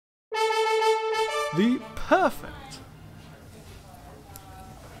The perfect.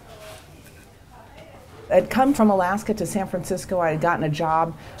 I'd come from Alaska to San Francisco. I had gotten a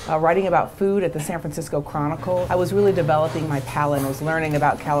job writing about food at the San Francisco Chronicle. I was really developing my palate and was learning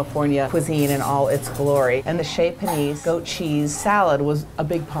about California cuisine in all its glory. And the Chez Panisse goat cheese salad was a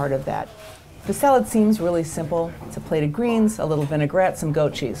big part of that. The salad seems really simple. It's a plate of greens, a little vinaigrette, some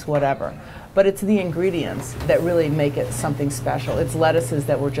goat cheese, whatever. But it's the ingredients that really make it something special. It's lettuces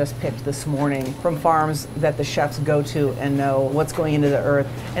that were just picked this morning from farms that the chefs go to and know what's going into the earth.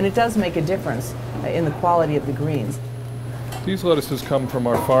 And it does make a difference in the quality of the greens. These lettuces come from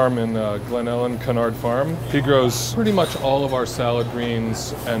our farm in Glen Ellen, Kennard Farm. He grows pretty much all of our salad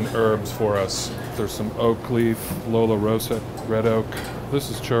greens and herbs for us. There's some oak leaf, Lola rosa, red oak. This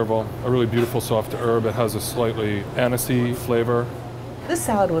is chervil, a really beautiful soft herb. It has a slightly anisey flavor. This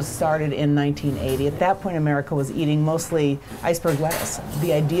salad was started in 1980. At that point, America was eating mostly iceberg lettuce.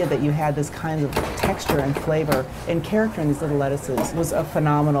 The idea that you had this kind of texture and flavor and character in these little lettuces was a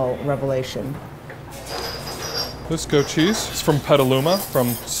phenomenal revelation. This goat cheese is from Petaluma, from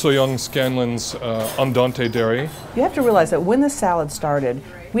Soyoung Scanlon's Andante Dairy. You have to realize that when the salad started,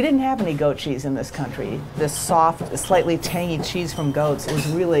 we didn't have any goat cheese in this country. This soft, slightly tangy cheese from goats was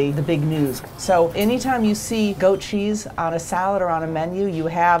really the big news. So anytime you see goat cheese on a salad or on a menu, you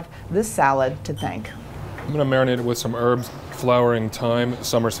have this salad to thank. I'm going to marinate it with some herbs, flowering thyme,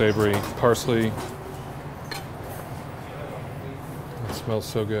 summer savory, parsley. It smells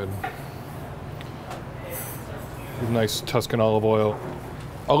so good. Nice Tuscan olive oil.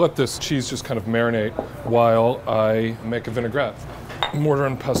 I'll let this cheese just kind of marinate while I make a vinaigrette. Mortar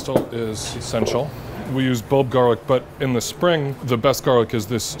and pestle is essential. We use bulb garlic, but in the spring, the best garlic is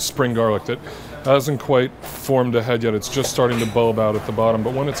this spring garlic that hasn't quite formed a head yet. It's just starting to bulb out at the bottom.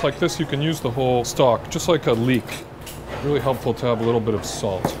 But when it's like this, you can use the whole stalk, just like a leek. Really helpful to have a little bit of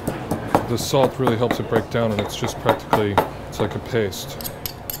salt. The salt really helps it break down, and it's just practically, it's like a paste.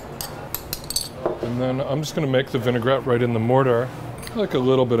 And then I'm just going to make the vinaigrette right in the mortar. I like a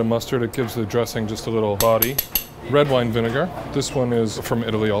little bit of mustard. It gives the dressing just a little body. Red wine vinegar. This one is from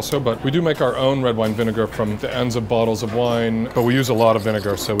Italy also, but we do make our own red wine vinegar from the ends of bottles of wine, but we use a lot of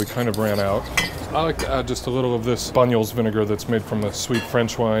vinegar, so we kind of ran out. I like to add just a little of this Banyuls vinegar that's made from the sweet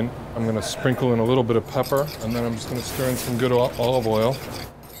French wine. I'm going to sprinkle in a little bit of pepper, and then I'm just going to stir in some good olive oil.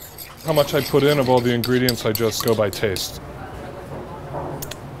 How much I put in of all the ingredients, I just go by taste.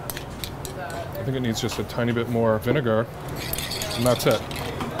 I think it needs just a tiny bit more vinegar, and that's it.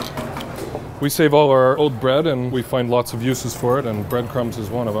 We save all our old bread and we find lots of uses for it, and breadcrumbs is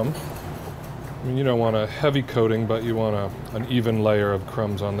one of them. I mean, you don't want a heavy coating, but you want an even layer of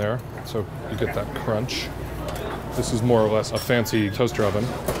crumbs on there, so you get that crunch. This is more or less a fancy toaster oven.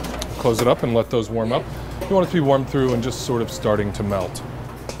 Close it up and let those warm up. You want it to be warm through and just sort of starting to melt.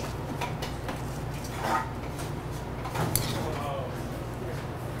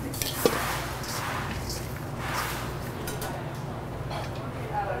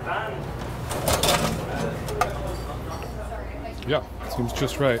 Yeah, seems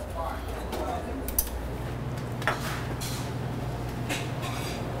just right.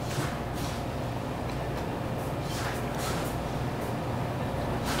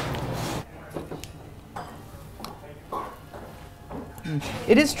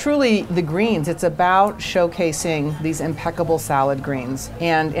 It is truly the greens. It's about showcasing these impeccable salad greens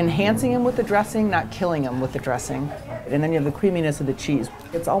and enhancing them with the dressing, not killing them with the dressing. And then you have the creaminess of the cheese.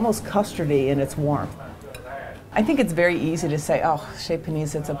 It's almost custardy in its warmth. I think it's very easy to say, oh, Chez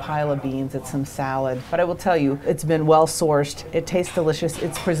Panisse, it's a pile of beans, it's some salad. But I will tell you, it's been well sourced, it tastes delicious,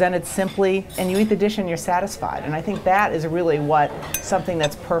 it's presented simply, and you eat the dish and you're satisfied. And I think that is really what something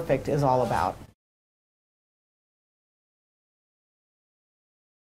that's perfect is all about.